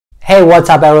Hey, what's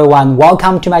up everyone?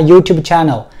 Welcome to my YouTube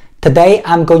channel. Today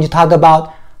I'm going to talk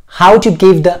about how to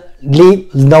give the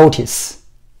leave notice.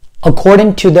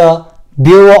 According to the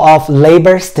Bureau of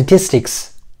Labor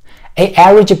Statistics, an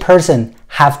average person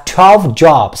have 12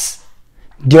 jobs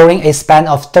during a span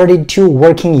of 32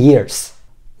 working years.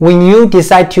 When you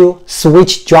decide to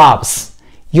switch jobs,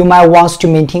 you might want to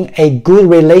maintain a good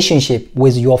relationship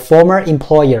with your former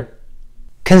employer.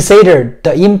 Consider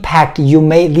the impact you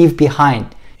may leave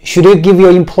behind. Should you give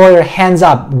your employer hands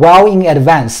up well in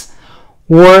advance,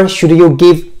 or should you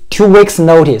give 2 weeks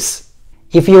notice?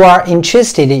 If you are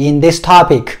interested in this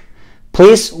topic,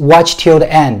 please watch till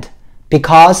the end,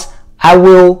 because I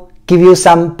will give you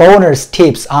some bonus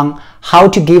tips on how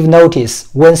to give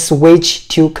notice when switch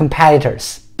to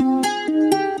competitors.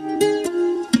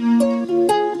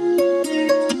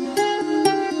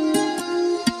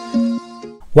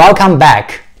 Welcome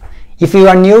back. If you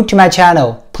are new to my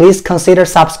channel, please consider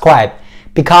subscribe,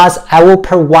 because I will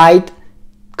provide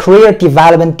career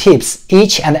development tips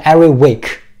each and every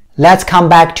week. Let's come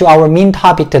back to our main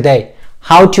topic today,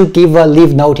 how to give a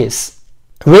leave notice.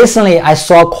 Recently, I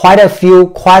saw quite a few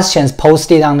questions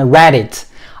posted on Reddit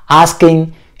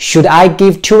asking, should I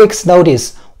give 2 weeks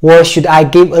notice or should I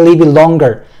give a little bit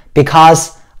longer,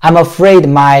 because I'm afraid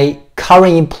my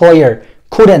current employer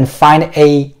couldn't find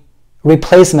a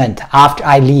replacement after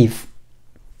I leave.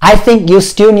 I think you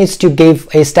still need to give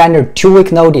a standard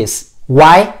 2-week notice.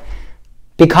 Why?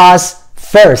 Because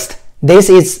first,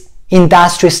 this is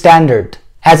industry standard.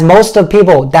 As most of the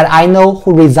people that I know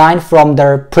who resigned from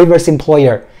their previous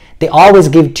employer, they always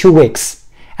give 2 weeks.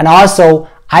 And also,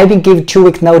 I've been given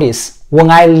 2-week notice when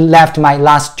I left my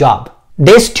last job.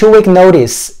 This 2-week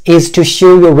notice is to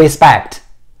show your respect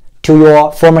to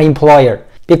your former employer,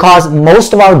 because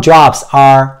most of our jobs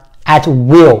are at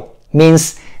will,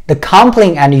 means the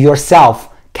company and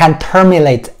yourself can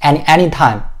terminate at any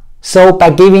time. So by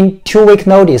giving 2-week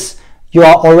notice, you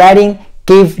are already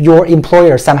give your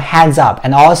employer some hands up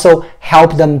and also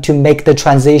help them to make the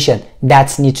transition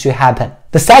that needs to happen.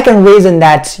 The second reason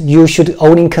that you should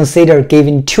only consider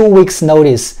giving 2 weeks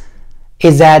notice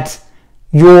is that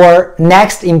your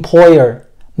next employer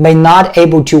may not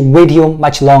able to wait you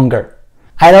much longer.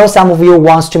 I know some of you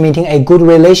wants to maintain a good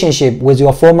relationship with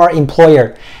your former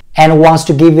employer and wants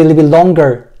to give you a little bit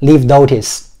longer leave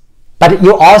notice. But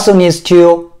you also need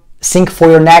to think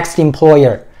for your next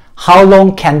employer. How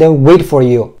long can they wait for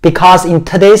you? Because in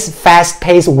today's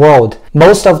fast-paced world,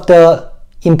 most of the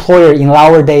employer in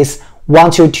nowadays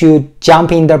want you to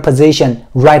jump in their position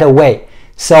right away.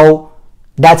 So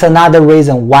that's another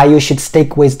reason why you should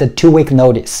stick with the 2-week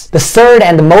notice. The third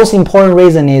and the most important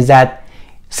reason is that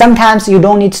sometimes you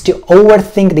don't need to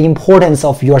overthink the importance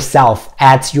of yourself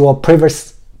at your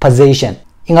previous position.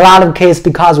 In a lot of cases,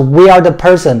 because we are the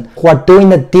person who are doing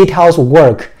the details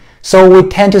work, so we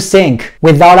tend to think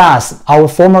without us, our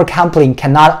former company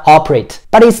cannot operate.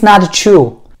 But it's not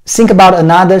true. Think about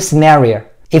another scenario.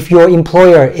 If your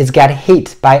employer is get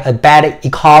hit by a bad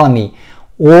economy,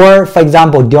 or for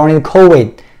example, during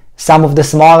COVID, some of the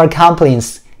smaller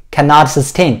companies cannot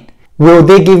sustain, will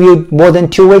they give you more than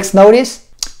 2 weeks notice?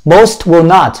 Most will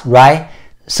not, right?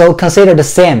 So consider the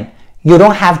same. You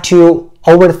don't have to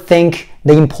overthink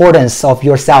the importance of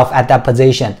yourself at that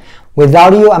position.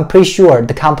 Without you, I'm pretty sure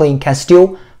the company can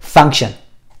still function.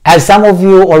 As some of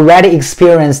you already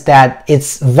experienced that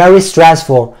it's very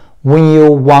stressful when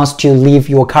you want to leave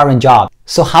your current job.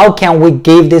 So how can we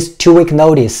give this 2-week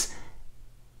notice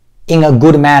in a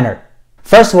good manner?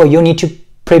 First of all, you need to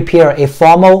prepare a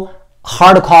formal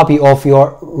hard copy of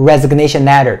your resignation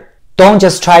letter. Don't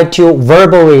just try to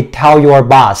verbally tell your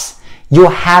boss. You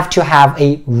have to have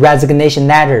a resignation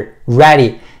letter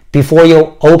ready before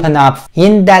you open up.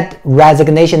 In that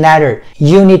resignation letter,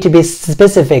 you need to be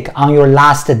specific on your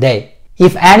last day.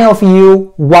 If any of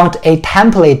you want a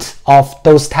template of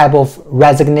those type of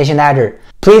resignation letter,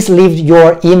 please leave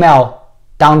your email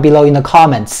down below in the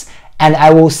comments and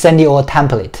I will send you a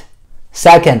template.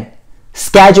 Second,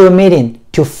 schedule a meeting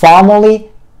to formally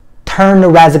turn the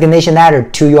resignation letter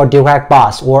to your direct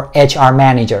boss or HR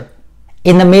manager.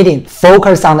 In the meeting,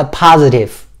 focus on the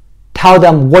positive. Tell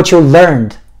them what you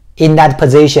learned in that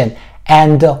position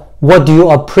and what do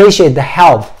you appreciate the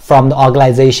help from the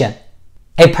organization.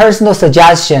 A personal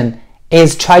suggestion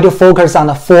is try to focus on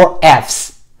the 4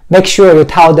 F's. Make sure you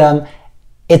tell them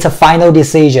it's a final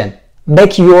decision.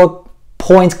 Make your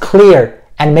point clear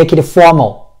and make it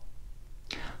formal.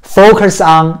 Focus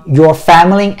on your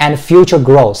family and future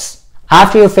growth.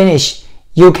 After you finish,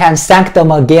 you can thank them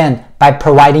again by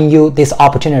providing you this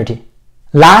opportunity.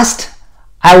 Last,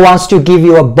 I want to give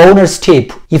you a bonus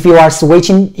tip if you are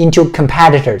switching into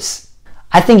competitors.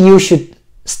 I think you should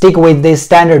stick with this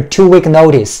standard 2-week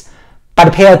notice.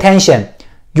 But pay attention,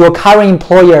 your current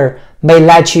employer may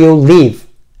let you leave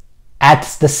at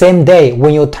the same day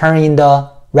when you turn in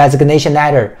the resignation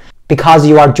letter because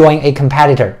you are joining a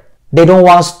competitor. They don't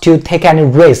want to take any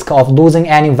risk of losing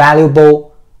any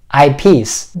valuable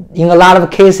IPs. In a lot of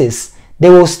cases, they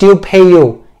will still pay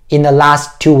you in the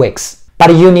last 2 weeks.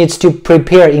 But you need to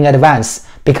prepare in advance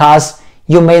because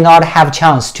you may not have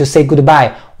chance to say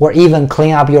goodbye or even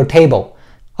clean up your table.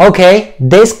 Okay,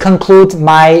 this concludes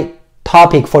my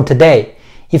topic for today.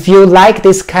 If you like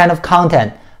this kind of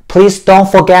content, please don't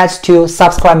forget to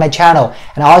subscribe my channel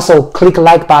and also click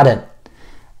like button.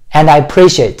 And I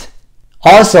appreciate.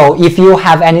 Also, if you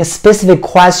have any specific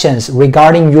questions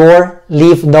regarding your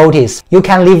leave notice, you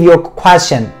can leave your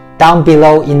question down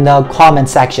below in the comment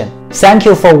section. Thank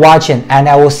you for watching and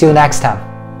I will see you next time.